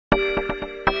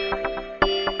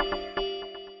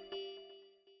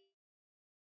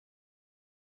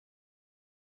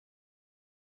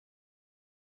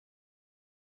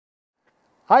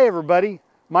Hi everybody,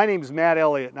 my name is Matt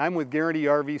Elliott and I'm with Guarantee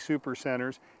RV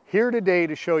Supercenters, here today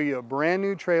to show you a brand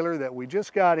new trailer that we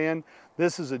just got in.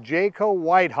 This is a Jayco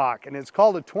White Hawk and it's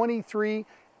called a 23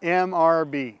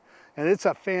 MRB. And it's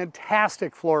a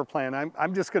fantastic floor plan.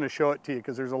 I'm just going to show it to you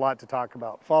because there's a lot to talk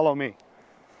about. Follow me.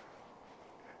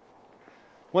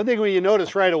 One thing you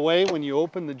notice right away when you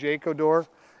open the Jayco door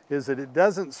is that it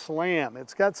doesn't slam.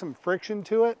 It's got some friction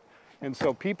to it. And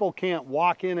so people can't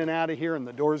walk in and out of here and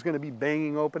the door is going to be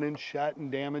banging open and shut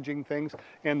and damaging things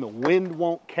and the wind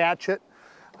won't catch it.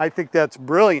 I think that's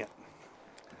brilliant.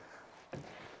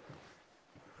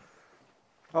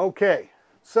 Okay,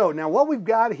 so now what we've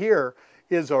got here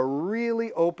is a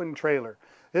really open trailer.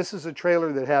 This is a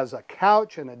trailer that has a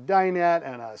couch and a dinette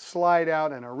and a slide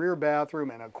out and a rear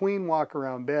bathroom and a queen walk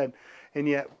around bed, and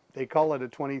yet they call it a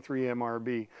 23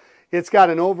 MRB. It's got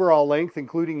an overall length,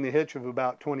 including the hitch, of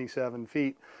about 27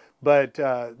 feet. But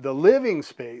the living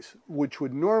space, which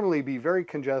would normally be very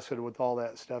congested with all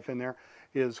that stuff in there,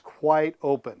 is quite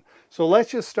open. So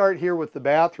let's just start here with the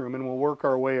bathroom and we'll work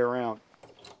our way around.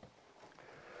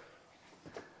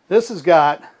 This has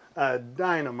got a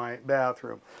dynamite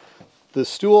bathroom. The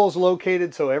stool's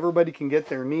located so everybody can get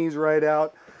their knees right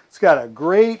out. It's got a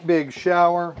great big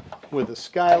shower with a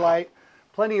skylight.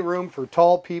 Plenty of room for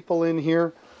tall people in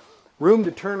here. Room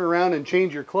to turn around and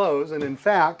change your clothes, and in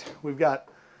fact we've got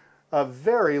a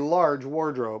very large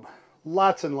wardrobe,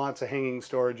 lots and lots of hanging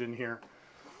storage in here,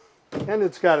 and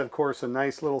it's got, of course, a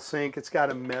nice little sink. It's got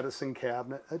a medicine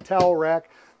cabinet, a towel rack.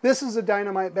 This is a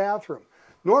dynamite bathroom.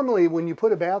 Normally when you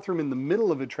put a bathroom in the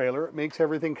middle of a trailer, it makes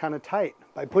everything kind of tight.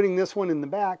 By putting this one in the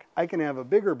back, I can have a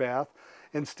bigger bath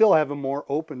and still have a more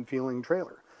open feeling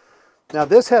trailer. Now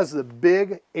this has the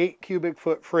big 8 cubic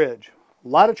foot fridge. A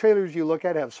lot of trailers you look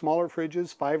at have smaller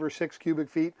fridges, 5 or 6 cubic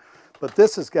feet, but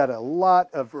this has got a lot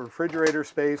of refrigerator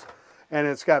space, and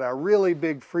it's got a really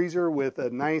big freezer with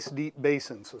a nice deep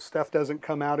basin, so stuff doesn't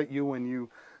come out at you when you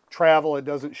travel. It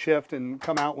doesn't shift and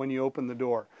come out when you open the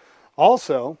door.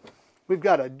 Also, we've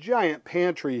got a giant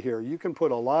pantry here. You can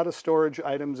put a lot of storage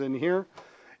items in here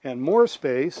and more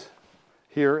space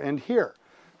here and here.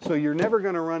 So you're never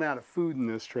going to run out of food in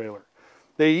this trailer.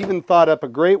 They even thought up a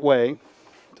great way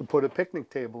to put a picnic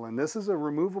table in. This is a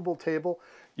removable table.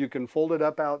 You can fold it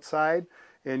up outside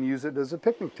and use it as a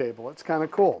picnic table. It's kind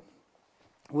of cool.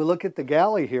 We look at the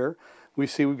galley here. We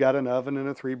see we've got an oven and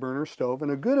a 3-burner stove and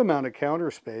a good amount of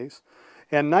counter space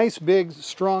and nice big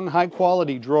strong high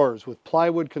quality drawers with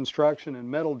plywood construction and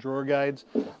metal drawer guides.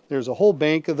 There's a whole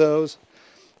bank of those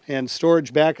and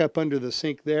storage back up under the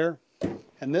sink there.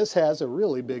 And this has a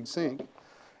really big sink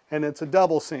and it's a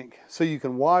double sink so you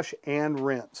can wash and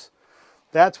rinse.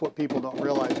 That's what people don't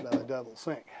realize about a double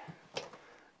sink.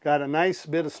 Got a nice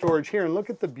bit of storage here, and look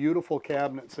at the beautiful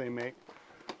cabinets they make.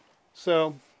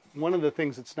 So one of the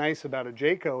things that's nice about a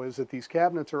Jayco is that these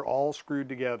cabinets are all screwed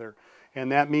together, and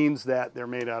that means that they're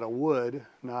made out of wood,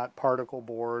 not particle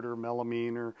board or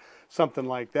melamine or something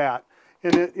like that.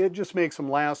 And it just makes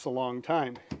them last a long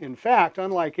time. In fact,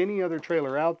 unlike any other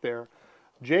trailer out there,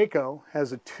 Jayco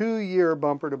has a 2-year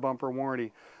bumper-to-bumper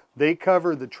warranty. They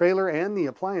cover the trailer and the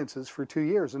appliances for 2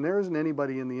 years, and there isn't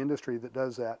anybody in the industry that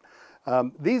does that.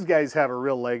 These guys have a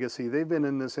real legacy. They've been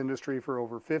in this industry for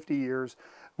over 50 years.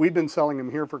 We've been selling them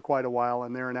here for quite a while,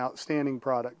 and they're an outstanding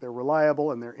product. They're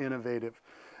reliable and they're innovative.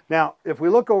 Now, if we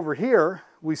look over here,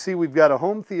 we see we've got a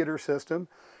home theater system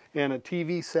and a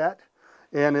TV set,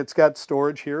 and it's got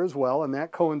storage here as well, and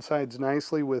that coincides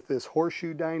nicely with this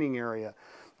horseshoe dining area.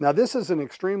 Now, this is an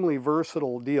extremely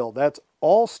versatile deal. That's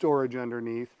all storage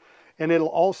underneath. And it'll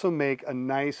also make a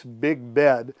nice big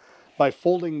bed. By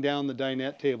folding down the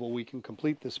dinette table, we can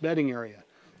complete this bedding area.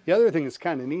 The other thing that's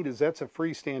kind of neat is that's a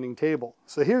freestanding table.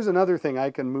 So here's another thing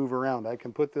I can move around. I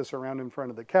can put this around in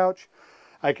front of the couch.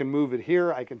 I can move it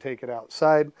here. I can take it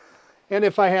outside. And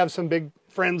if I have some big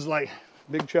friends, like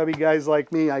big chubby guys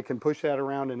like me, I can push that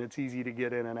around and it's easy to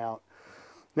get in and out.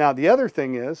 Now the other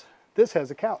thing is this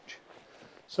has a couch.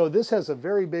 So this has a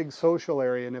very big social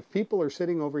area, and if people are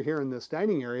sitting over here in this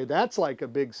dining area, that's like a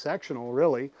big sectional,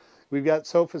 really. We've got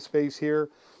sofa space here.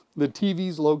 The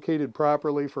TV's located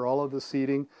properly for all of the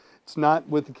seating. It's not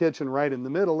with the kitchen right in the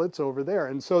middle, it's over there.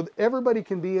 And so everybody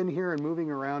can be in here and moving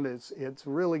around. It's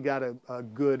really got a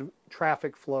good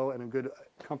traffic flow and a good,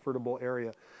 comfortable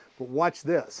area. But watch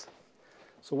this.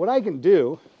 So what I can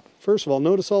do, first of all,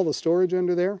 notice all the storage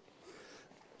under there?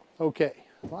 Okay,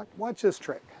 watch this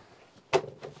trick.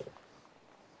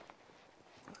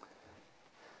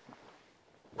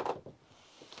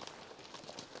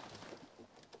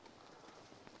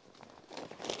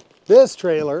 This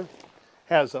trailer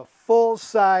has a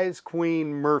full-size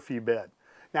queen Murphy bed.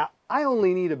 Now, I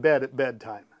only need a bed at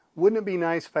bedtime. Wouldn't it be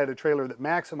nice if I had a trailer that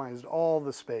maximized all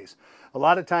the space? A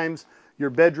lot of times your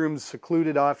bedroom's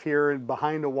secluded off here and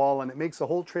behind a wall, and it makes the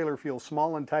whole trailer feel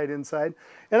small and tight inside.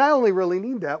 And I only really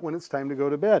need that when it's time to go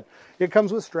to bed. It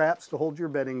comes with straps to hold your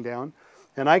bedding down,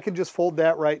 and I can just fold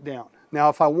that right down. Now,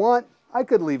 if I want, I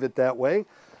could leave it that way,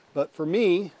 but for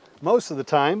me, most of the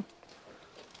time,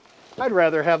 I'd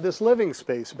rather have this living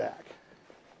space back.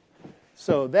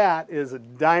 So that is a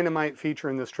dynamite feature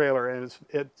in this trailer, and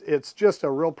it's just a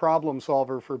real problem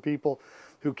solver for people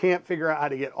who can't figure out how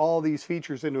to get all these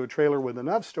features into a trailer with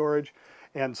enough storage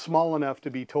and small enough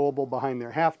to be towable behind their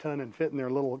half-ton and fit in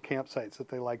their little campsites that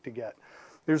they like to get.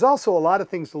 There's also a lot of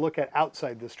things to look at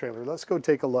outside this trailer. Let's go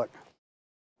take a look.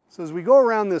 So as we go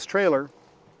around this trailer,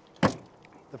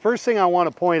 the first thing I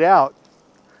want to point out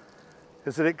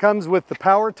is that it comes with the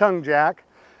power tongue jack,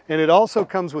 and it also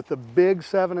comes with the big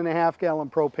 7.5 gallon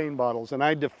propane bottles. And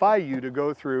I defy you to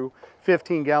go through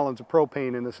 15 gallons of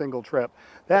propane in a single trip.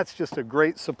 That's just a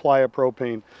great supply of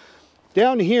propane.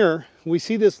 Down here, we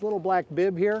see this little black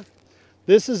bib here.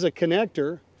 This is a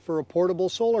connector for a portable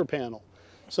solar panel.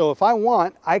 So if I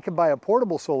want, I could buy a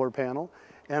portable solar panel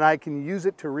and I can use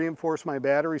it to reinforce my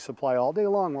battery supply all day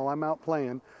long while I'm out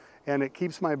playing. And it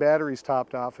keeps my batteries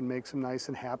topped off and makes them nice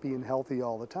and happy and healthy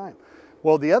all the time.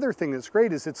 Well, the other thing that's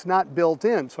great is it's not built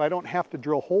in, so I don't have to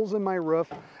drill holes in my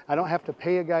roof. I don't have to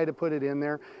pay a guy to put it in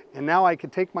there. And now I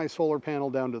can take my solar panel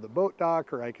down to the boat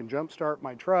dock, or I can jump start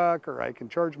my truck, or I can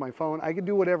charge my phone. I can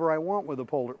do whatever I want with a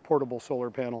portable solar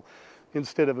panel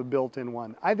instead of a built-in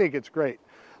one. I think it's great.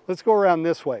 Let's go around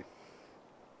this way.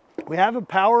 We have a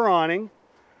power awning,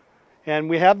 and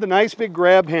we have the nice big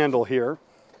grab handle here.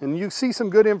 And you see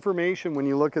some good information when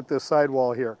you look at this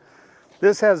sidewall here.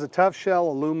 This has a tough shell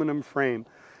aluminum frame,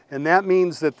 and that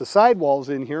means that the sidewalls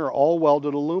in here are all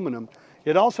welded aluminum.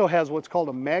 It also has what's called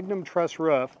a magnum truss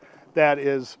roof that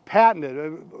is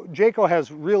patented. Jayco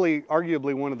has really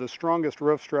arguably one of the strongest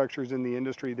roof structures in the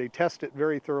industry. They test it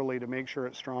very thoroughly to make sure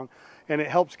it's strong, and it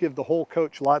helps give the whole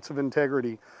coach lots of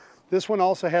integrity. This one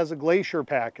also has a glacier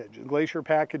package. A glacier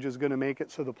package is going to make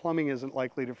it so the plumbing isn't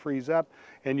likely to freeze up,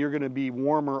 and you're going to be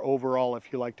warmer overall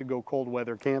if you like to go cold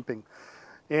weather camping.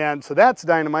 And so that's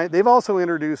dynamite. They've also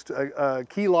introduced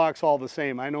key locks all the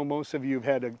same. I know most of you have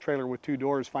had a trailer with 2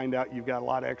 doors find out you've got a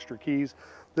lot of extra keys.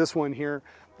 This one here,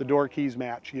 the door keys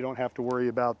match. You don't have to worry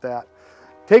about that.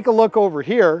 Take a look over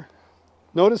here.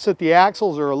 Notice that the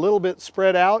axles are a little bit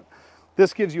spread out.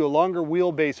 This gives you a longer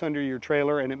wheelbase under your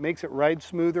trailer, and it makes it ride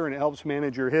smoother, and it helps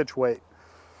manage your hitch weight.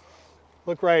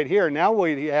 Look right here. Now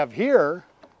what you have here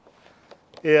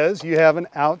is you have an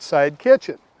outside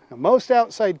kitchen. Now, most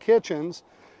outside kitchens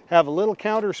have a little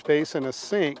counter space and a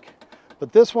sink,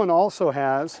 but this one also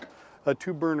has a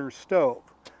 2-burner stove.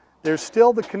 There's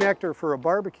still the connector for a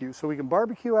barbecue, so we can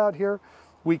barbecue out here.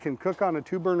 We can cook on a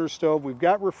 2-burner stove. We've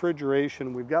got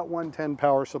refrigeration. We've got 110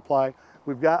 power supply.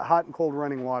 We've got hot and cold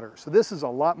running water. So this is a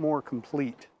lot more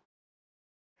complete.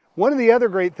 One of the other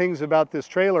great things about this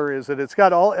trailer is that it's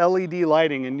got all LED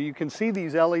lighting, and you can see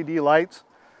these LED lights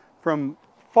from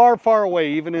far, far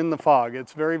away, even in the fog.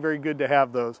 It's very, very good to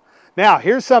have those. Now,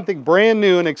 here's something brand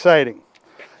new and exciting.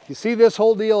 You see this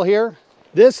whole deal here?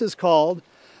 This is called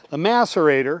a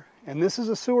macerator, and this is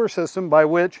a sewer system by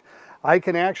which I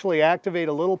can actually activate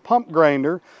a little pump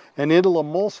grinder, and it'll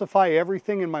emulsify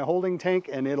everything in my holding tank,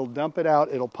 and it'll dump it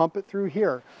out. It'll pump it through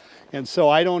here, and so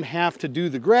I don't have to do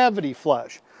the gravity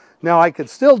flush. Now, I could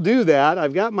still do that.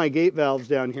 I've got my gate valves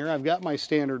down here. I've got my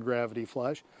standard gravity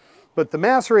flush. But the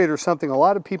macerator is something a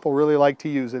lot of people really like to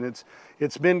use, and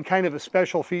it's been kind of a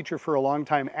special feature for a long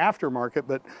time aftermarket,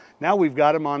 but now we've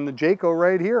got them on the Jayco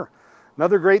right here.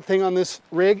 Another great thing on this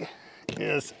rig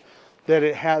is that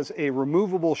it has a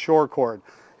removable shore cord.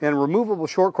 And removable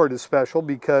shore cord is special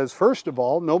because, first of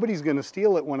all, nobody's going to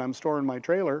steal it when I'm storing my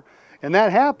trailer, and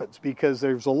that happens because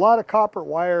there's a lot of copper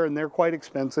wire and they're quite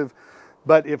expensive,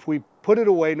 but if we put it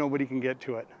away, nobody can get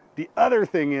to it. The other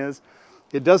thing is,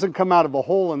 it doesn't come out of a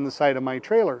hole in the side of my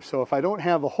trailer. So if I don't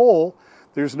have a hole,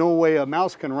 there's no way a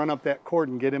mouse can run up that cord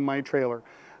and get in my trailer.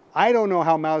 I don't know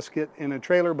how mouse get in a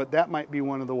trailer, but that might be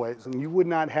one of the ways. And you would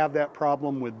not have that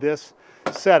problem with this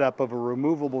setup of a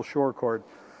removable shore cord.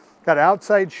 Got an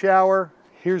outside shower.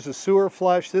 Here's a sewer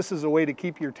flush. This is a way to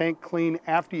keep your tank clean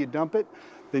after you dump it.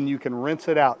 Then you can rinse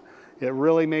it out. It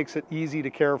really makes it easy to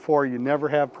care for. You never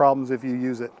have problems if you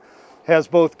use it. Has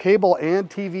both cable and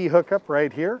TV hookup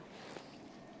right here.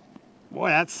 Boy,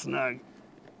 that's snug.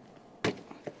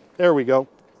 There we go.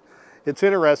 It's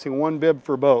interesting, 1 bib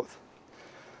for both.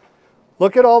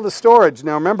 Look at all the storage.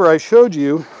 Now remember, I showed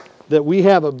you that we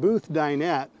have a booth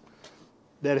dinette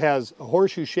that has a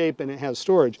horseshoe shape and it has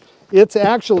storage. It's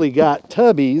actually got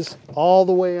tubbies all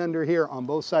the way under here on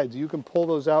both sides. You can pull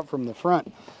those out from the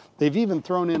front. They've even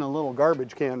thrown in a little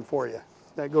garbage can for you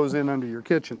that goes in under your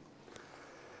kitchen.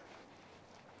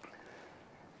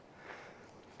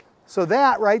 So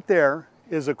that right there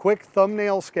is a quick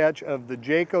thumbnail sketch of the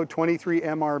Jayco 23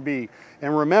 MRB.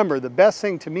 And remember, the best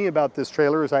thing to me about this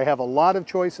trailer is I have a lot of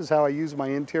choices how I use my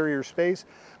interior space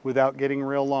without getting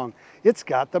real long. It's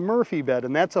got the Murphy bed,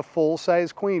 and that's a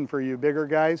full-size queen for you bigger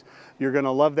guys. You're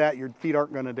gonna love that. Your feet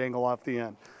aren't gonna dangle off the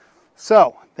end.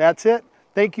 So that's it.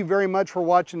 Thank you very much for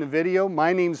watching the video.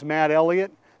 My name's Matt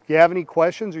Elliott. If you have any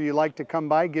questions or you'd like to come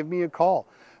by, give me a call.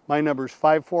 My number's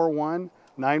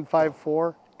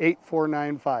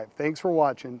 541-954-8495. Thanks for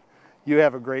watching. You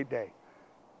have a great day.